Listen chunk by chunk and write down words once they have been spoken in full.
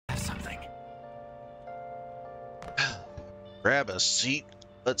Grab a seat.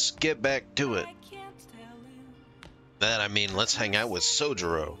 Let's get back to it. That I mean, let's hang out with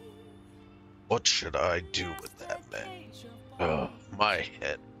Sojiro. What should I do with that man? Oh, my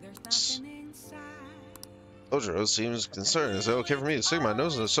head. Sojiro seems concerned. Is it okay for me to stick my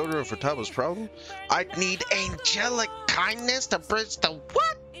nose in Sojiro for Taba's problem? I need angelic kindness to bridge the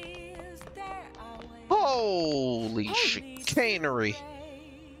what? Holy chicanery.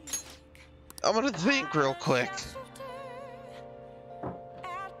 I'm gonna think real quick.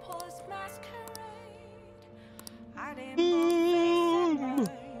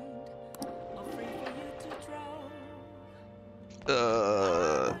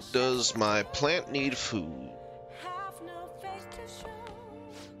 Does my plant need food?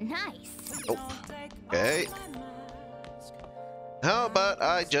 Nice. Nope. Okay. How about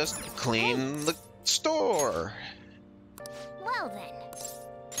I just clean the store? Well then.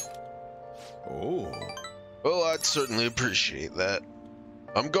 Oh. Well, I'd certainly appreciate that.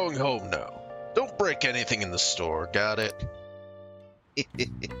 I'm going home now. Don't break anything in the store, got it?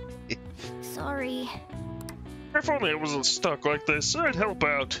 Sorry. If only it wasn't stuck like this, I'd help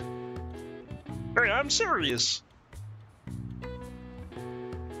out. Hey, I'm serious.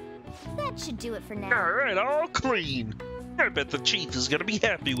 That should do it for now. Alright, all clean. I bet the chief is gonna be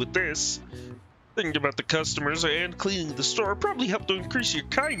happy with this. Thinking about the customers and cleaning the store probably helped to increase your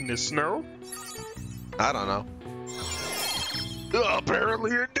kindness, no? I don't know.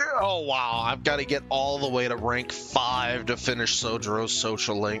 Apparently it did. Oh, wow. I've got to get all the way to rank 5 to finish Sojiro's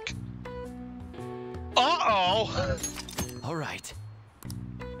social link. Uh-oh. All right.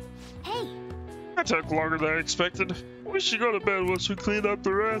 Hey. That took longer than I expected. We should go to bed once we clean up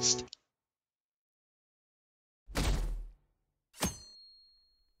the rest.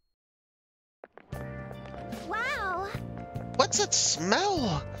 Wow. What's it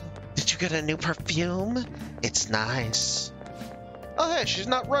smell? Did you get a new perfume? It's nice. Oh, hey, she's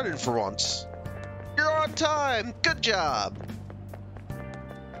not running for once. You're on time. Good job.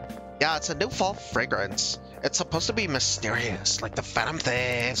 Yeah, it's a new fall fragrance. It's supposed to be mysterious, like the Phantom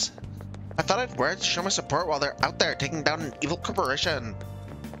Thieves. I thought I'd wear it to show my support while they're out there taking down an evil corporation.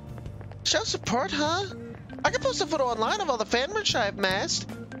 Show support, huh? I can post a photo online of all the fan merch I've amassed.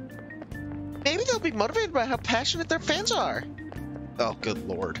 Maybe they'll be motivated by how passionate their fans are. Oh, good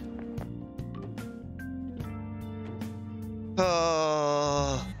lord.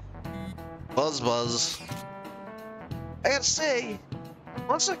 Buzz. I gotta say,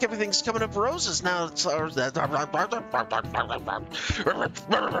 looks like everything's coming up roses now. It's what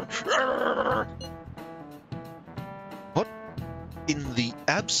in the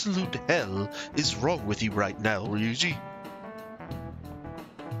absolute hell is wrong with you right now, Ryuji?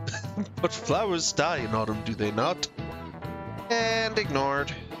 But flowers die in autumn, do they not? And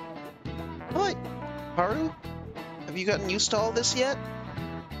ignored. Oh, wait, Haru? Have you gotten used to all this yet?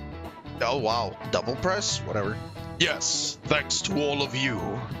 Oh wow, double press? Whatever. Yes, thanks to all of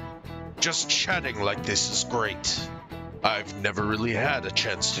you. Just chatting like this is great. I've never really had a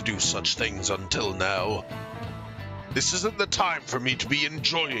chance to do such things until now. This isn't the time for me to be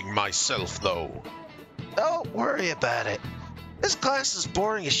enjoying myself, though. Don't worry about it. This class is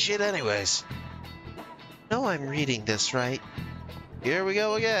boring as shit anyways. No, I'm reading this right. Here we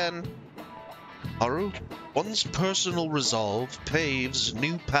go again. Haru, one's personal resolve paves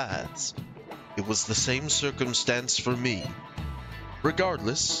new paths. It was the same circumstance for me.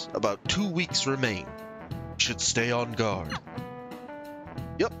 Regardless, about 2 weeks remain. Should stay on guard.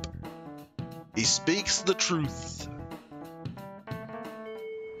 Yup. He speaks the truth.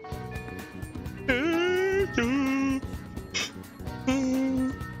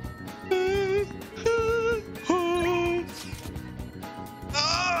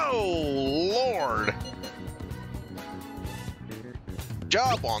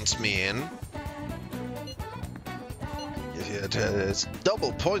 Job wants me in. It's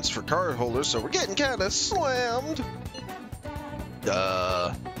double points for card holders, so we're getting kind of slammed.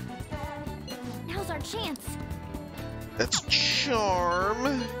 Now's our chance. That's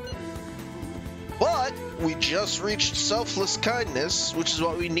charm. But we just reached selfless kindness, which is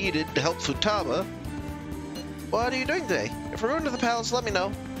what we needed to help Futaba. What are you doing today? If we're going to the palace, let me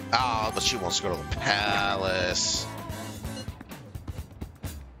know. Ah, but she wants to go to the palace.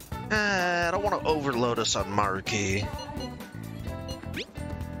 I don't want to overload us on Maruki.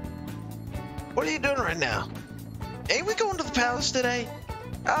 What are you doing right now? Ain't we going to the palace today?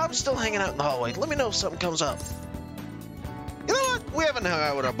 I'm still hanging out in the hallway. Let me know if something comes up. You know what? We haven't hung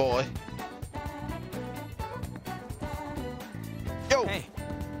out with our boy. Yo! Hey.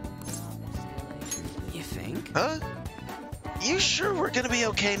 You think? Huh? You sure we're gonna be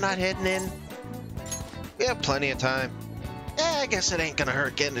okay not heading in? We have plenty of time. I guess it ain't gonna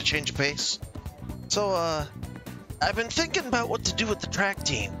hurt getting a change of pace. So, I've been thinking about what to do with the track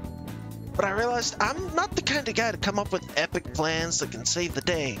team. But I realized I'm not the kind of guy to come up with epic plans that can save the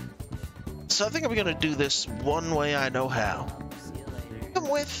day. So I think I'm gonna do this one way I know how. Come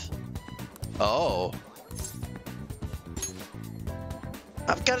with. Oh.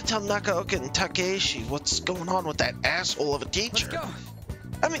 I've got to tell Nakaoka and Takeshi what's going on with that asshole of a teacher. Let's go.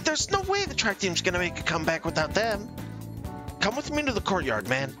 I mean, there's no way the track team's gonna make a comeback without them. Come with me to the courtyard,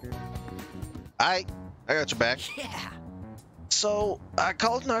 man. I got your back. Yeah. So, I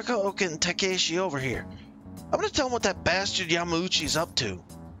called Nakaoka and Takeshi over here. I'm gonna tell them what that bastard Yamauchi's up to.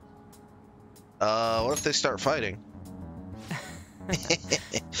 What if they start fighting?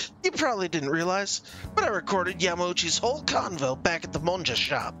 You probably didn't realize, but I recorded Yamauchi's whole convo back at the Monja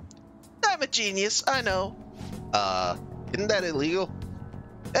shop. I'm a genius, I know. Isn't that illegal?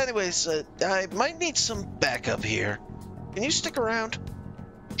 Anyways, I might need some backup here. Can you stick around?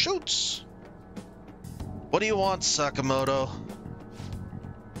 Shoots. What do you want, Sakamoto?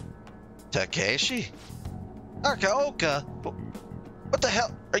 Takeshi? Nakaoka? What the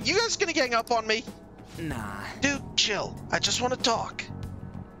hell? Are you guys gonna gang up on me? Nah. Dude, chill. I just want to talk.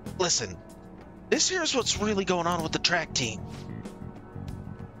 Listen, this here's what's really going on with the track team.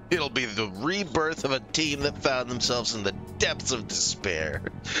 It'll be the rebirth of a team that found themselves in the depths of despair.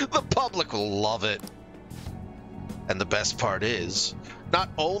 The public will love it. And the best part is, not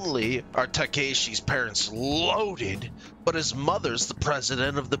only are Takeshi's parents loaded, but his mother's the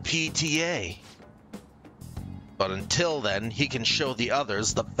president of the PTA. But until then, he can show the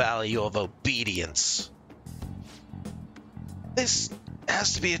others the value of obedience. This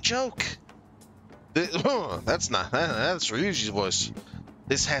has to be a joke. That's Ryuji's voice.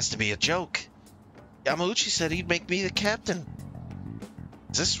 This has to be a joke. Yamauchi said he'd make me the captain.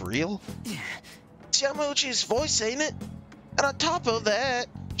 Is this real? It's Yamauchi's voice, ain't it? And on top of that,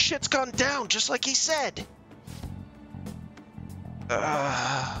 shit's gone down just like he said.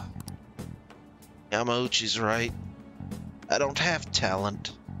 Yamauchi's right. I don't have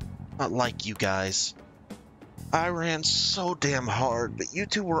talent. Not like you guys. I ran so damn hard, but you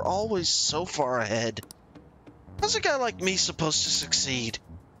two were always so far ahead. How's a guy like me supposed to succeed?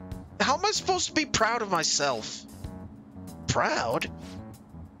 How am I supposed to be proud of myself? Proud?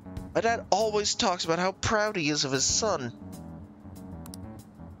 My dad always talks about how proud he is of his son.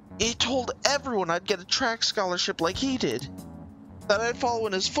 He told everyone I'd get a track scholarship like he did. That I'd follow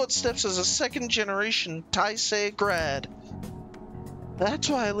in his footsteps as a second-generation Taisei grad. That's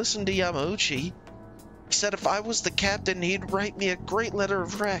why I listened to Yamauchi. He said if I was the captain, he'd write me a great letter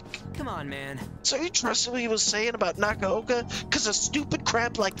of rec. Come on, man. So you trusted what he was saying about Nakaoka because of stupid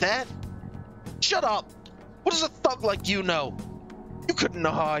crap like that? Shut up! What does a thug like you know? You couldn't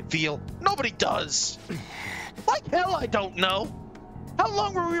know how I feel. Nobody does. Like hell I don't know. How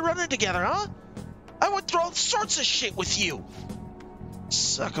long were we running together, huh? I went through all sorts of shit with you.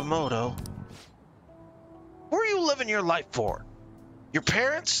 Sakamoto. Who are you living your life for? Your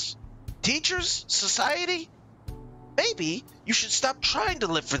parents? Teachers? Society? Maybe you should stop trying to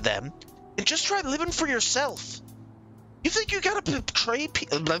live for them and just try living for yourself. You think you gotta betray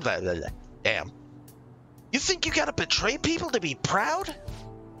people? Damn. You think you gotta betray people to be proud?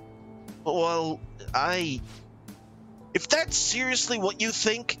 Well, if that's seriously what you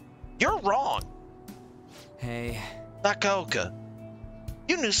think, you're wrong. Hey. Nakaoka,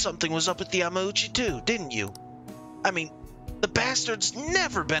 you knew something was up with the Yamauchi too, didn't you? I mean, the bastard's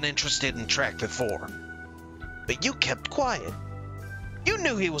never been interested in track before. But you kept quiet. You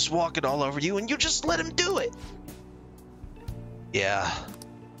knew he was walking all over you and you just let him do it. Yeah.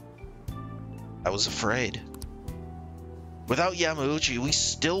 I was afraid. Without Yamauchi, we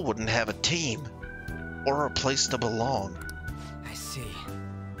still wouldn't have a team. Or a place to belong. I see.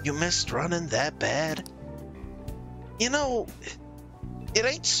 You missed running that bad? You know, it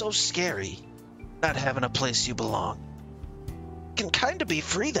ain't so scary not having a place you belong. It can kinda be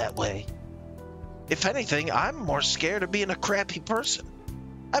free that way. If anything, I'm more scared of being a crappy person.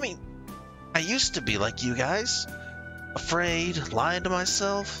 I mean, I used to be like you guys. Afraid, lying to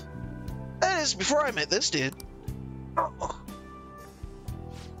myself. That is, before I met this dude. I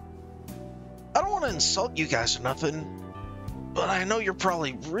don't want to insult you guys or nothing, but I know you're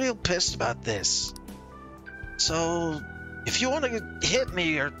probably real pissed about this. So, if you want to hit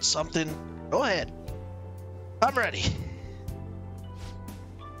me or something, go ahead. I'm ready.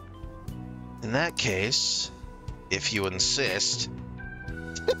 In that case, if you insist.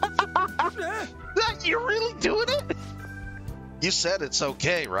 You're really doing it? You said it's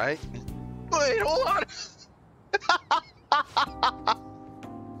okay, right? Wait, hold on.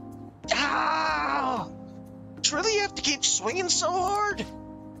 Ah! Really, you have to keep swinging so hard?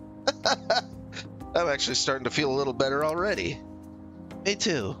 I'm actually starting to feel a little better already. Me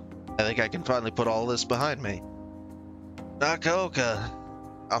too. I think I can finally put all this behind me. Nakaoka,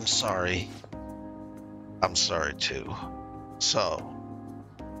 I'm sorry. I'm sorry too. So,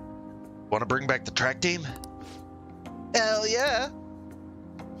 want to bring back the track team? Hell yeah.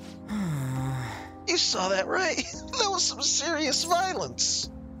 You saw that, right? That was some serious violence.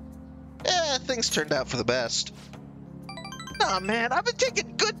 Yeah, things turned out for the best. Nah, man, I've been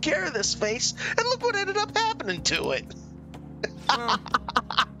taking good care of this face, and look what ended up happening to it.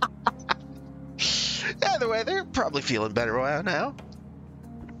 Either way, they're probably feeling better now.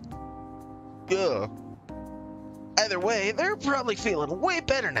 Yeah. Either way, they're probably feeling way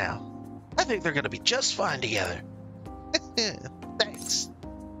better now. I think they're gonna be just fine together. Thanks.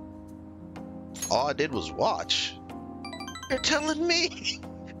 All I did was watch. You're telling me?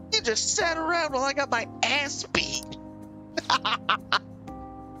 You just sat around while I got my ass beat.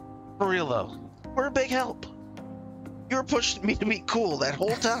 For real though, we're a big help. You were pushing me to be cool that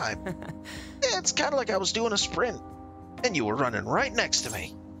whole time. Yeah, it's kind of like I was doing a sprint, and you were running right next to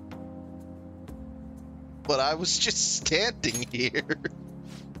me. But I was just standing here.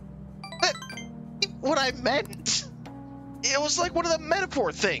 But what I meant, it was like one of the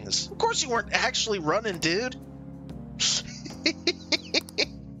metaphor things. Of course you weren't actually running, dude.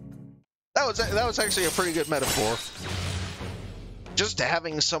 That was actually a pretty good metaphor. Just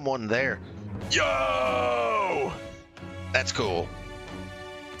having someone there. Yo! That's cool.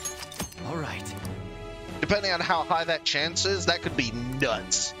 All right. Depending on how high that chance is, that could be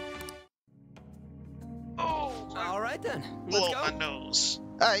nuts. Oh, All right then. blow Let's my go. nose.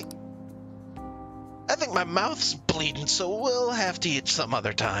 I think my mouth's bleeding, so we'll have to eat some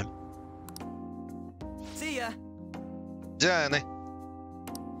other time. See ya. Johnny.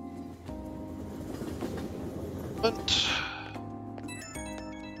 But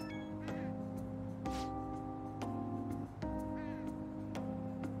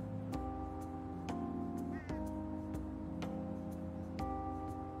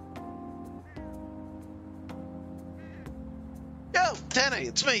yo, Danny,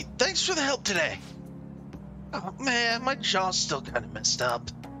 it's me. Thanks for the help today. Oh man, my jaw's still kind of messed up.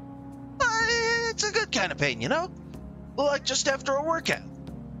 It's a good kind of pain, you know? Like just after a workout.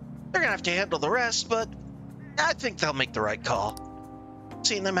 They're gonna have to handle the rest, but I think they'll make the right call.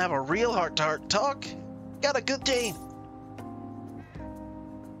 Seeing them have a real heart-to-heart talk, got a good team.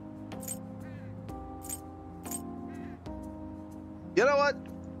 You know what?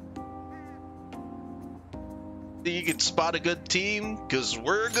 You can spot a good team, because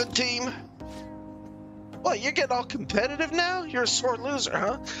we're a good team. What, you're getting all competitive now? You're a sore loser,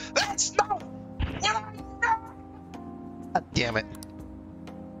 huh? That's not what I know! God damn it.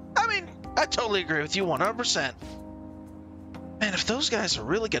 I mean, I totally agree with you 100%. Man, if those guys are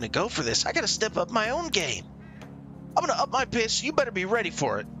really gonna go for this, I gotta step up my own game. I'm gonna up my pace, you better be ready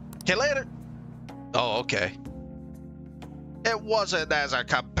for it. Okay, later. Oh, okay. It wasn't as a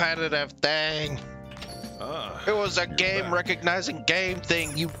competitive thing. It was a game recognizing game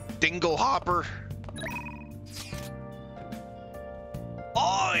thing, you dingle hopper.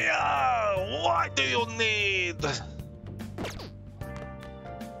 Oh yeah, what do you need?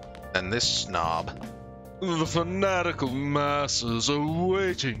 And this snob. The fanatical masses are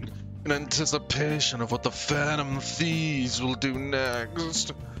waiting in anticipation of what the Phantom Thieves will do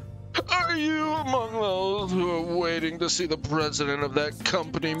next. Are you among those who are waiting to see the president of that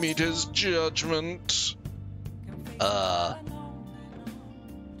company meet his judgment?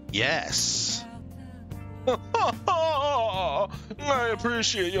 Yes. I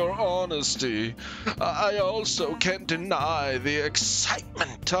appreciate your honesty. I also can't deny the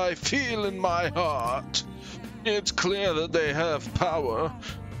excitement I feel in my heart. It's clear that they have power.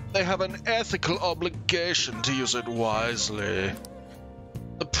 They have an ethical obligation to use it wisely.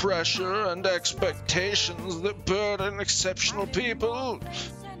 The pressure and expectations that burden exceptional people.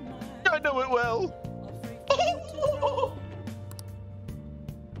 I know it well.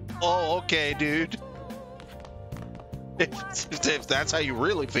 Oh, okay, dude. If that's how you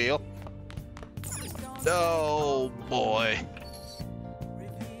really feel. Oh, boy.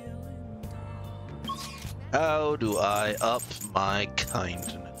 How do I up my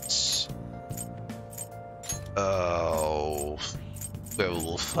kindness? Oh,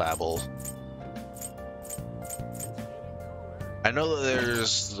 little fabble. I know that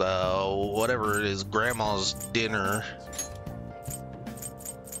there's, whatever it is, Grandma's dinner.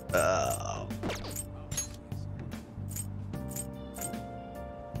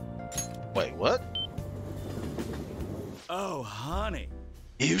 Wait, what? Oh, honey.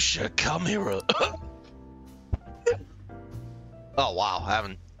 You should come here. Oh wow,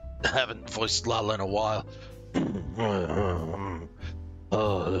 I haven't voiced Lala in a while.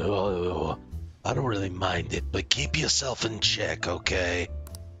 I don't really mind it, but keep yourself in check, okay?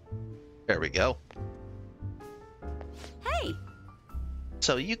 There we go. Hey,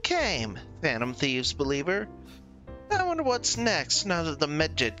 So you came, Phantom Thieves believer. I wonder what's next now that the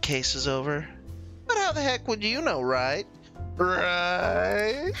Medjet case is over. But how the heck would you know, right?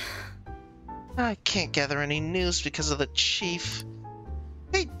 Right? I can't gather any news because of the chief.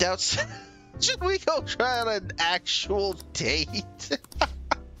 He doubts. Should we go try on an actual date?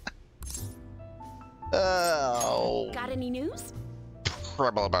 Oh. got any news?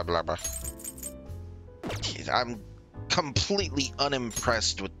 Blah, blah, blah, blah, blah. I'm completely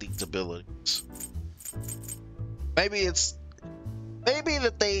unimpressed with these abilities. Maybe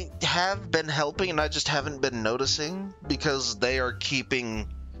that they have been helping and I just haven't been noticing because they are keeping,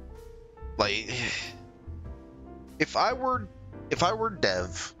 like, if I were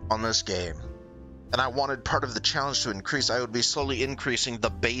dev on this game and I wanted part of the challenge to increase, I would be slowly increasing the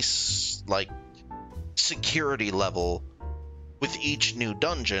base, like, security level with each new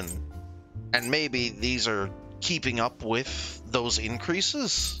dungeon, and maybe these are keeping up with those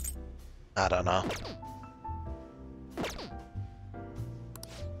increases. I don't know.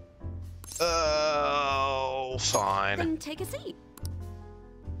 Oh, fine. Then take a seat.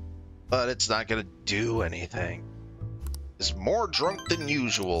 But it's not gonna do anything. It's more drunk than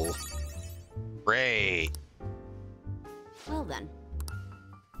usual. Great. Well then.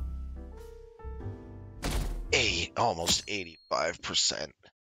 Almost 85%.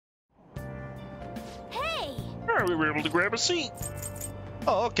 Hey! We were able to grab a seat.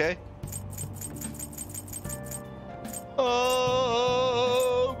 Oh, okay.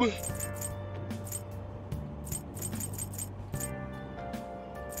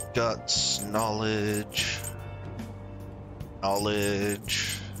 Guts, knowledge.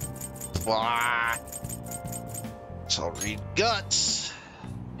 Blah. So I'll read guts.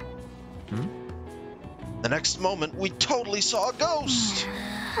 The next moment, we totally saw a ghost.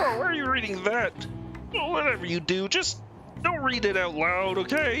 Oh, why are you reading that? Oh, whatever you do, just don't read it out loud,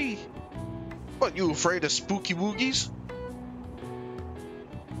 okay? What, you afraid of spooky woogies?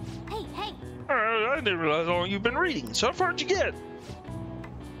 Hey! I didn't realize how long you've been reading. So how far'd you get?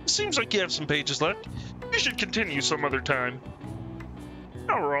 Seems like you have some pages left. You should continue some other time.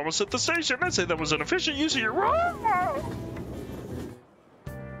 Now we're almost at the station. I'd say that was an efficient use of your...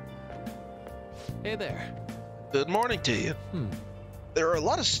 Hey there. Good morning to you. There are a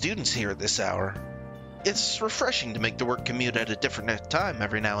lot of students here at this hour. It's refreshing to make the work commute at a different time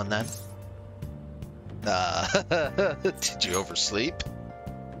every now and then. Did you oversleep?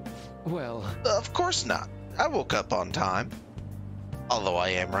 Well, Of course not. I woke up on time. Although I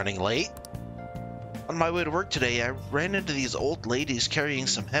am running late. On my way to work today, I ran into these old ladies carrying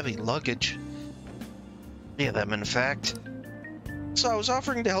some heavy luggage. 3 of them, in fact. So I was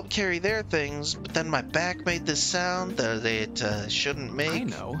offering to help carry their things, but then my back made this sound that it shouldn't make. I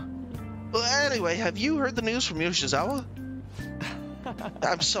know. Well, anyway, have you heard the news from Yoshizawa?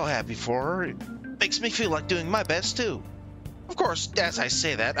 I'm so happy for her. It makes me feel like doing my best, too. Of course, as I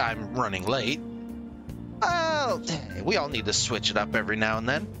say that, I'm running late. Well, we all need to switch it up every now and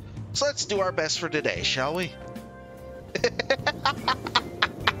then. So let's do our best for today, shall we?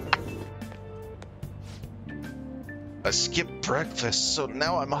 I skipped breakfast, so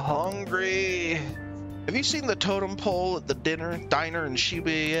now I'm hungry. Have you seen the totem pole at the diner in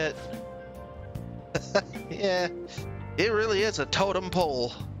Shibuya yet? Yeah, it really is a totem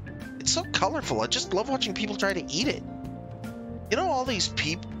pole. It's so colorful. I just love watching people try to eat it. You know all those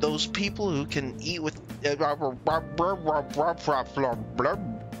people who can eat with Hitting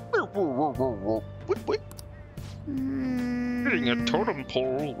a totem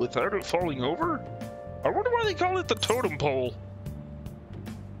pole without it falling over? I wonder why they call it the totem pole.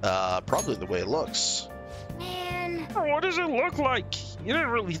 Probably the way it looks. Man. Oh, what does it look like? You didn't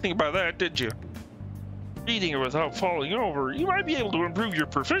really think about that, did you? Eating it without falling over, you might be able to improve your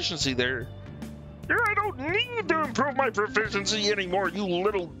proficiency there. Here, I don't need to improve my proficiency anymore, you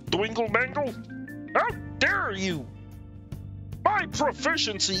little dwinkle-dangle. How dare you? My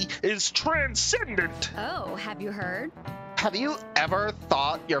proficiency is transcendent. Oh, have you heard? Have you ever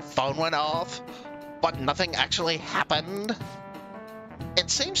thought your phone went off, but nothing actually happened? It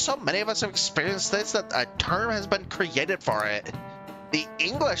seems so many of us have experienced this that a term has been created for it. The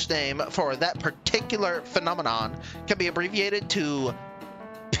English name for that particular phenomenon can be abbreviated to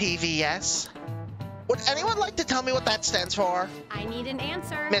PVS. Would anyone like to tell me what that stands for? I need an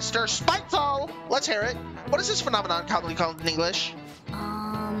answer. Mr. Spiteful! Let's hear it. What is this phenomenon commonly called in English?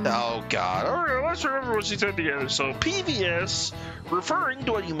 Oh, God. Alright, let's remember what she said together. So, PVS, referring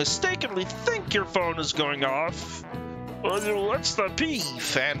to when you mistakenly think your phone is going off. Well, what's the P?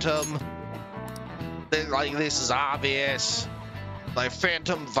 Phantom. Like, this is obvious. Like,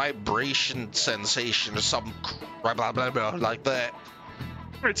 phantom vibration sensation or some blah, blah, blah, blah, like that.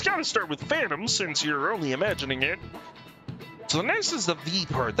 It's gotta start with phantom, since you're only imagining it. So next is the V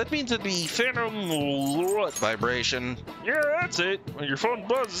part. That means it'd be phantom what? Vibration. Yeah, that's it. When your phone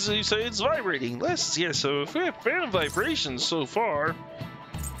buzzes, you say it's vibrating. Yeah, so if we have phantom vibrations so far.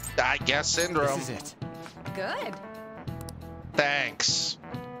 I guess syndrome. This is it. Good. Thanks.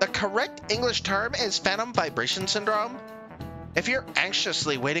 The correct English term is phantom vibration syndrome. If you're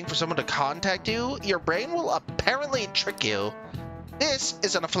anxiously waiting for someone to contact you, your brain will apparently trick you. This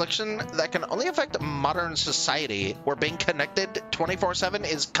is an affliction that can only affect modern society, where being connected 24/7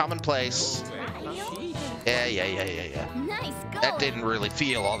 is commonplace. Yeah. Nice go. That didn't really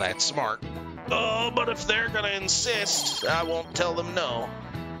feel all that smart. Oh, but if they're gonna insist, I won't tell them no.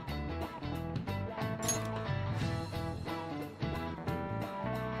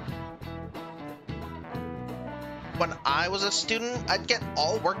 When I was a student, I'd get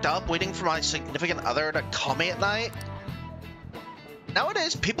all worked up waiting for my significant other to call me at night.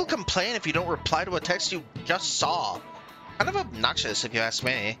 Nowadays, people complain if you don't reply to a text you just saw. Kind of obnoxious, if you ask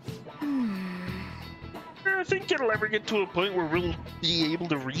me. I think it'll ever get to a point where we'll be able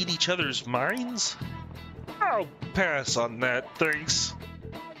to read each other's minds. I'll pass on that, thanks.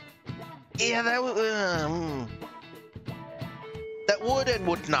 Yeah, that would and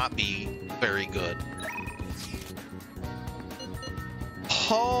would not be very good.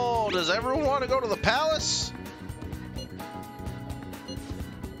 Oh, does everyone want to go to the palace?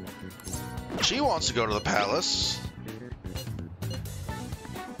 She wants to go to the palace.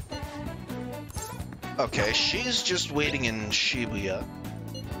 Okay, she's just waiting in Shibuya.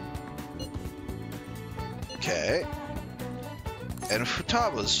 Okay. And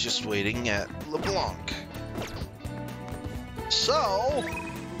Futaba's just waiting at LeBlanc. So...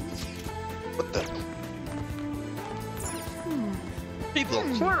 What the... People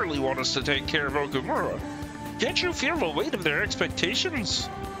clearly want us to take care of Okumura. Can't you feel the weight of their expectations?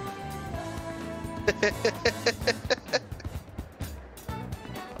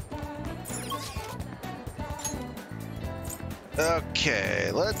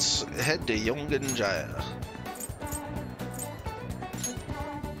 Okay, let's head to Yongan-Jaya.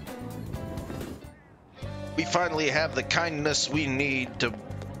 We finally have the kindness we need to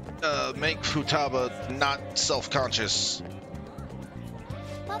make Futaba not self-conscious.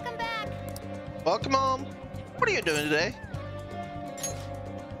 Welcome back. Welcome home. What are you doing today?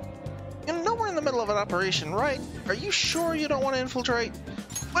 You know we're in the middle of an operation, right? Are you sure you don't want to infiltrate?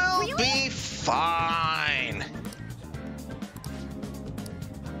 We'll be fine.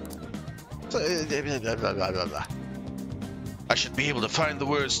 I should be able to find the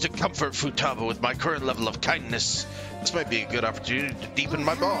words to comfort Futaba with my current level of kindness. This might be a good opportunity to deepen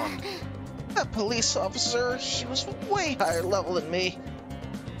my bond. That police officer, he was way higher level than me.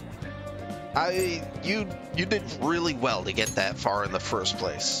 You did really well to get that far in the first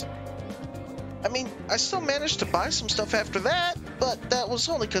place. I mean, I still managed to buy some stuff after that, but that was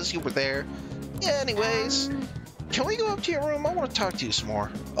only because you were there. Yeah, anyways, can we go up to your room? I want to talk to you some more.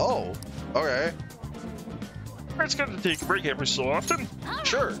 Oh, okay. It's good to take a break every so often.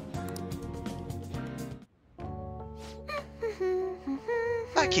 Sure.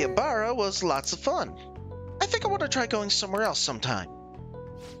 Akihabara was lots of fun. I think I want to try going somewhere else sometime.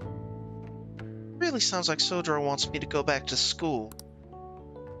 Really sounds like Sodro wants me to go back to school.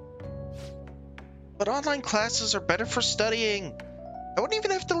 But online classes are better for studying. I wouldn't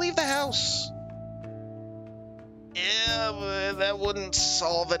even have to leave the house. Yeah, but that wouldn't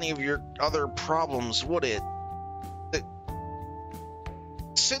solve any of your other problems, would it?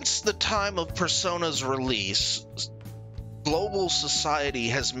 Since the time of Persona's release, global society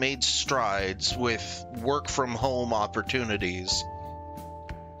has made strides with work-from-home opportunities,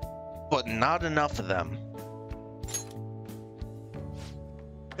 but not enough of them.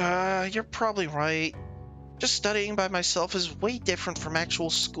 You're probably right. Just studying by myself is way different from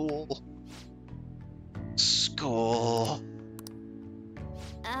actual school.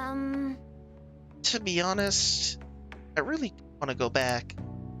 To be honest, I really want to go back.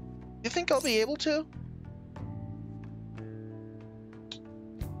 You think I'll be able to?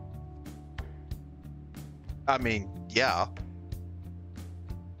 I mean, yeah.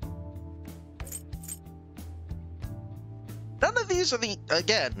 None of these are the,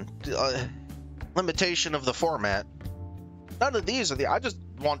 again, limitation of the format. None of these are I just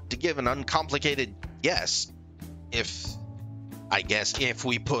want to give an uncomplicated yes. If I guess if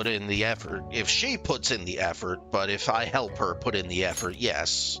we put in the effort. If she puts in the effort, but if I help her put in the effort,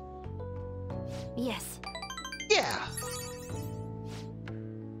 yes. Yes. Yeah.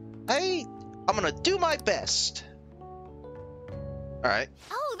 I'm gonna do my best. Alright.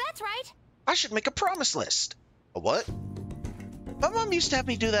 Oh, that's right. I should make a promise list. A what? My mom used to have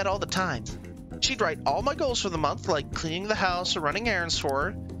me do that all the time. She'd write all my goals for the month, like cleaning the house or running errands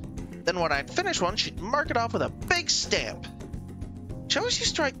for her. Then when I'd finish one, she'd mark it off with a big stamp. She always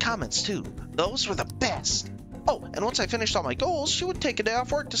used to write comments, too. Those were the best. Oh, and once I finished all my goals, she would take a day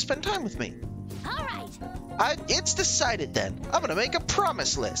off work to spend time with me. All right. It's decided then. I'm gonna make a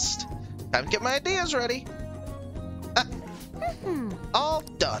promise list. Time to get my ideas ready. All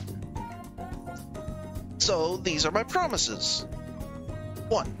done. So these are my promises.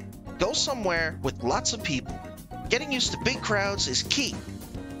 1. Go somewhere with lots of people. Getting used to big crowds is key.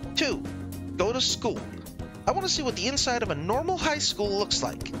 2. Go to school. I want to see what the inside of a normal high school looks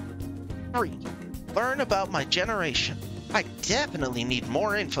like. 3. Learn about my generation. I definitely need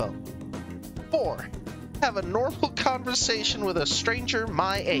more info. 4. Have a normal conversation with a stranger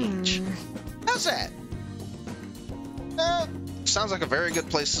my age. How's that? Sounds like a very good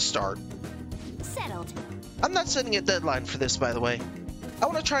place to start. Settled. I'm not setting a deadline for this, by the way. I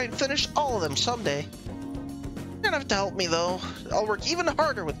want to try and finish all of them someday. You're gonna have to help me, though. I'll work even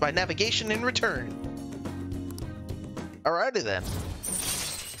harder with my navigation in return. Alrighty then.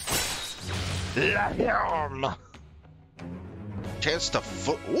 Chance to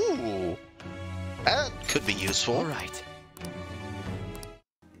Ooh! That could be useful. All right.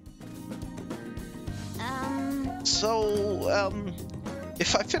 So,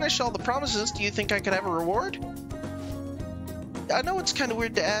 if I finish all the promises, do you think I could have a reward? I know it's kind of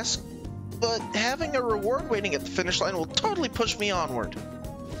weird to ask, but having a reward waiting at the finish line will totally push me onward.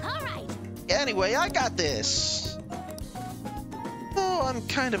 All right. Anyway, I got this. Oh, I'm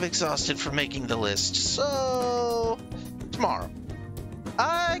kind of exhausted from making the list, so tomorrow.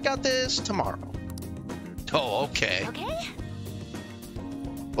 I got this tomorrow. Oh, okay. Okay.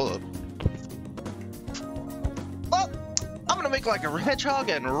 Hold up. Well, I'm gonna make like a hedgehog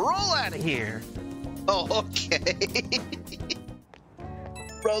and roll out of here. Oh, okay.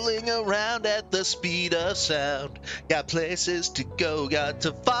 Rolling around at the speed of sound. Got places to go, got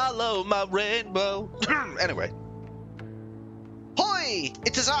to follow my rainbow. Anyway. Hoi!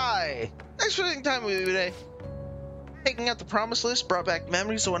 It is I! Thanks for taking time with me today. Taking out the promise list brought back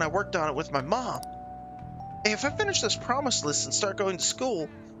memories of when I worked on it with my mom. Hey, if I finish this promise list and start going to school,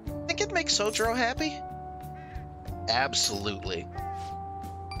 think it'd make Sojiro happy? Absolutely.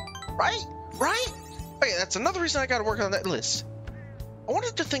 Right? Right? Okay, that's another reason I gotta work on that list. I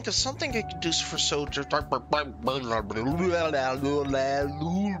wanted to think of something I could do for Sojiro.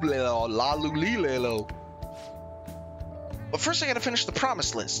 But first I gotta finish the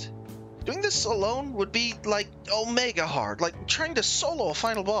promise list. Doing this alone would be like omega hard, like trying to solo a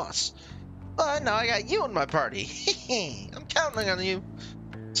final boss. But now I got you in my party. I'm counting on you.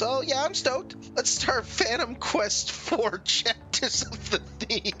 So yeah, I'm stoked. Let's start Phantom Quest 4 Chapters of the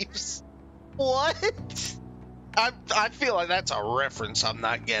Thieves. What? I feel like that's a reference I'm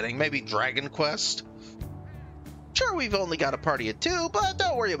not getting. Maybe Dragon Quest? Sure, we've only got a party of 2, but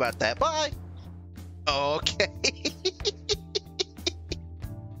don't worry about that. Bye. Okay.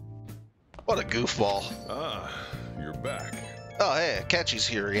 What a goofball. Ah, you're back. Oh, hey, Akechi's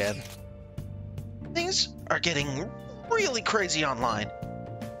here again. Things are getting really crazy online.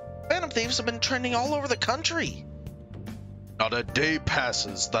 Phantom Thieves have been trending all over the country. Not a day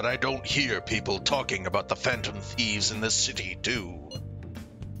passes that I don't hear people talking about the Phantom Thieves in this city, too.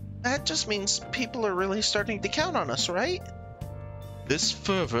 That just means people are really starting to count on us, right? This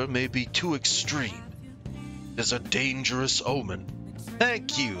fervor may be too extreme. It's a dangerous omen.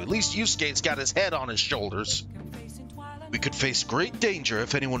 Thank you. At least Yusuke's got his head on his shoulders. We could face great danger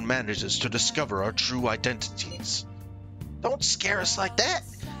if anyone manages to discover our true identities. Don't scare us like that.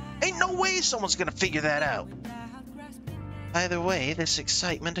 Ain't no way someone's gonna figure that out. Either way, this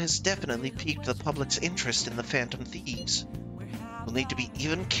excitement has definitely piqued the public's interest in the Phantom Thieves. We'll need to be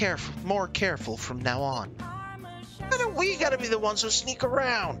even more careful from now on. Why don't we gotta be the ones who sneak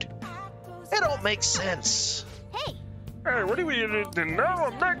around? It don't make sense. Hey. Hey, what do you need to know?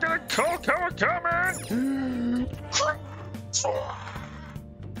 I'm not gonna call coming.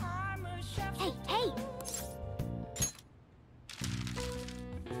 Hey.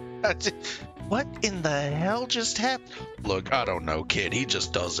 What in the hell just happened? Look, I don't know, kid. He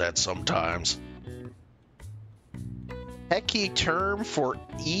just does that sometimes. Techie term for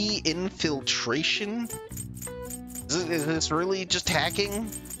E-infiltration? Is this really just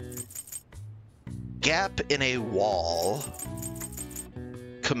hacking? Gap in a wall.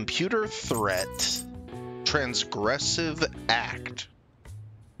 computer threat, transgressive act.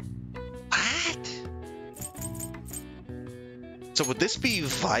 What? So would this be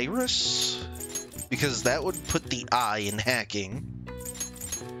virus? Because that would put the I in hacking.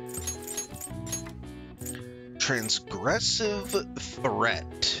 Transgressive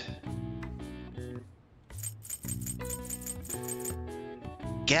threat.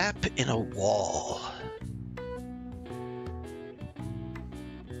 Gap in a wall.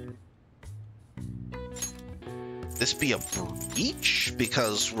 This be a breach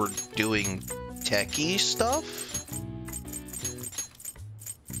because we're doing techie stuff?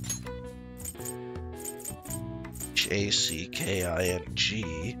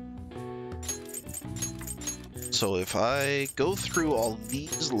 H-A-C-K-I-N-G. So if I go through all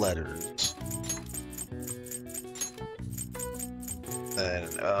these letters, then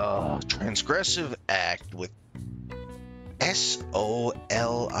transgressive act with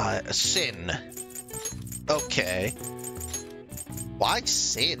S-O-L-I, sin. Okay. Why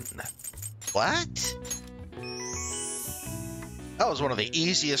sin? What? That was one of the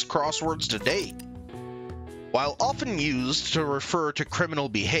easiest crosswords to date. While often used to refer to criminal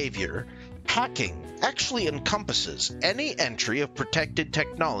behavior, hacking actually encompasses any entry of protected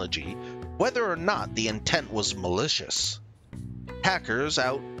technology, whether or not the intent was malicious. Hackers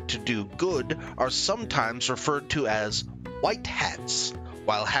out to do good are sometimes referred to as white hats,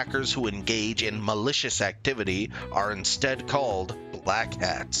 while hackers who engage in malicious activity are instead called black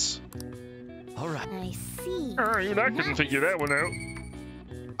hats. All right. I see. Alright, I couldn't figure that one out.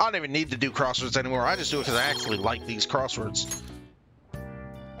 I don't even need to do crosswords anymore. I just do it because I actually like these crosswords.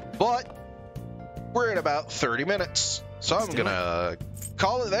 But we're at about 30 minutes, so I'm gonna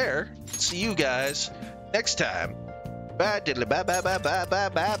call it there. See you guys next time. Bye diddly bye bye bye bye bye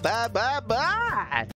bye bye bye bye.